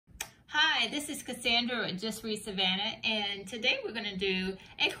Hi, this is Cassandra at Just Read Savannah, and today we're going to do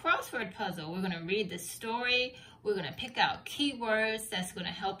a crossword puzzle. We're going to read the story. We're going to pick out keywords that's going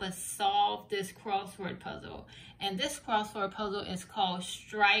to help us solve this crossword puzzle. And this crossword puzzle is called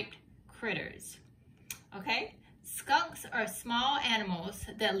Striped Critters. Okay? Skunks are small animals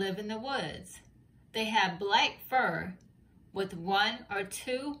that live in the woods. They have black fur with 1 or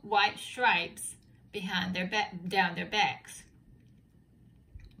 2 white stripes behind their down their backs.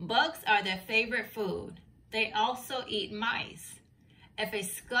 Bugs are their favorite food. They also eat mice. If a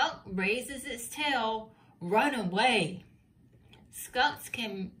skunk raises its tail, run away. Skunks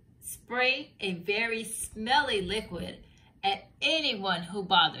can spray a very smelly liquid at anyone who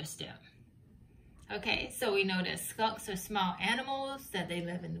bothers them. Okay, so we know that skunks are small animals, that they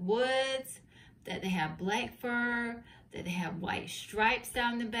live in the woods, that they have black fur, that they have white stripes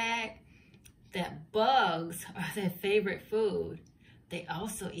down the back, that bugs are their favorite food. They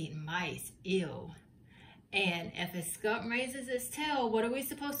also eat mice. Ew. And if a skunk raises its tail, what are we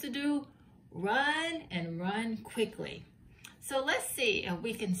supposed to do? Run, and run quickly. So let's see if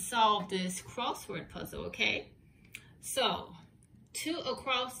we can solve this crossword puzzle, okay? So, 2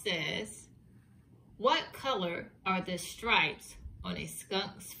 across says, what color are the stripes on a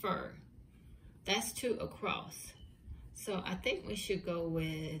skunk's fur? That's 2 across. So I think we should go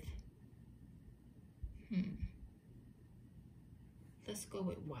with, let's go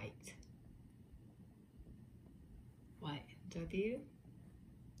with white. White. W-H-I-T-E.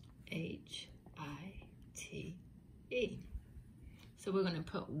 So we're going to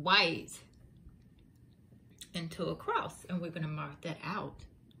put white into a cross, and we're going to mark that out.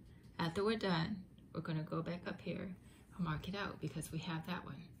 After we're done, we're going to go back up here and mark it out because we have that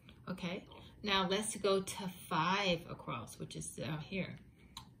one. Okay? Now let's go to 5 across, which is down here.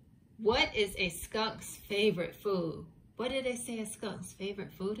 What is a skunk's favorite food? What did they say a skunk's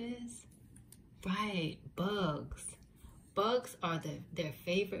favorite food is? Right, bugs. Bugs are their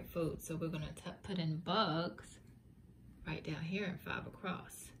favorite food. So we're going to put in bugs right down here in 5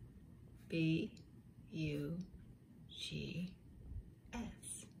 across. B-U-G-S.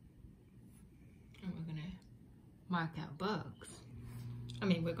 And we're going to mark out bugs.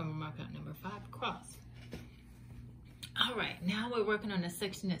 We're going to mark out number 5 across. All right, now we're working on the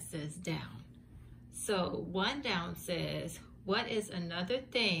section that says down. So 1 down says, what is another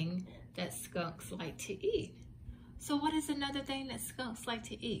thing that skunks like to eat? So what is another thing that skunks like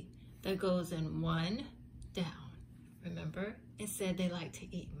to eat? That goes in 1 down. Remember, it said they like to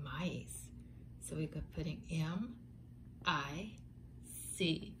eat mice. So we could put in M-I-C-E.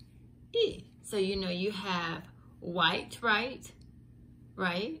 So you know you have white, right?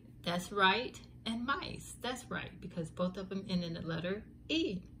 Right? That's right. And mice. That's right, because both of them end in the letter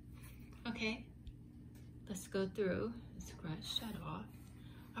E. Okay. Let's go through and scratch that off.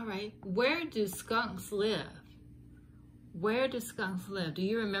 All right, where do skunks live? Where do skunks live? Do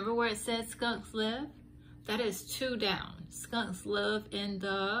you remember where it said skunks live? That is 2 down. Skunks live in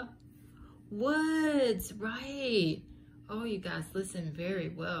the woods, right? Oh, you guys listen very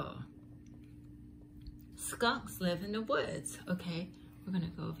well. Skunks live in the woods. Okay, we're gonna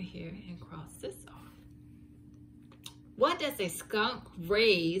go over here and cross this off. What does a skunk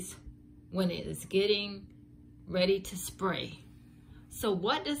raise when it is getting ready to spray? So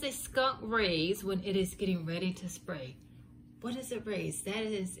what does a skunk raise when it is getting ready to spray? What does it raise? That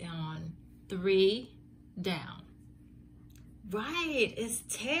is on 3 down. Right, its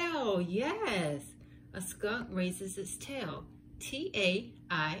tail, yes. A skunk raises its tail.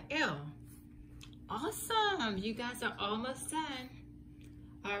 T-A-I-L. Awesome, you guys are almost done.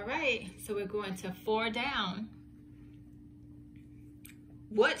 All right, so we're going to 4 down.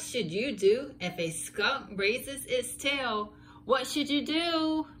 What should you do if a skunk raises its tail? What should you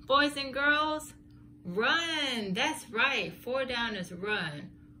do, boys and girls? Run. That's right. 4 down is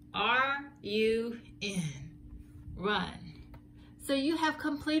run. R-U-N. Run. So you have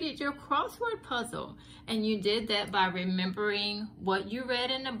completed your crossword puzzle, and you did that by remembering what you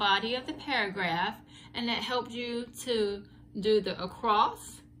read in the body of the paragraph, and that helped you to do the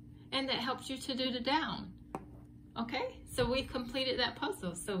across, and that helped you to do the down. Okay, so we completed that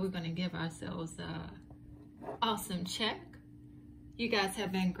puzzle. So we're going to give ourselves an awesome check. You guys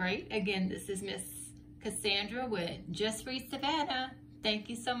have been great. Again, this is Miss Cassandra with Just Read Savannah. Thank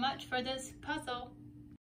you so much for this puzzle.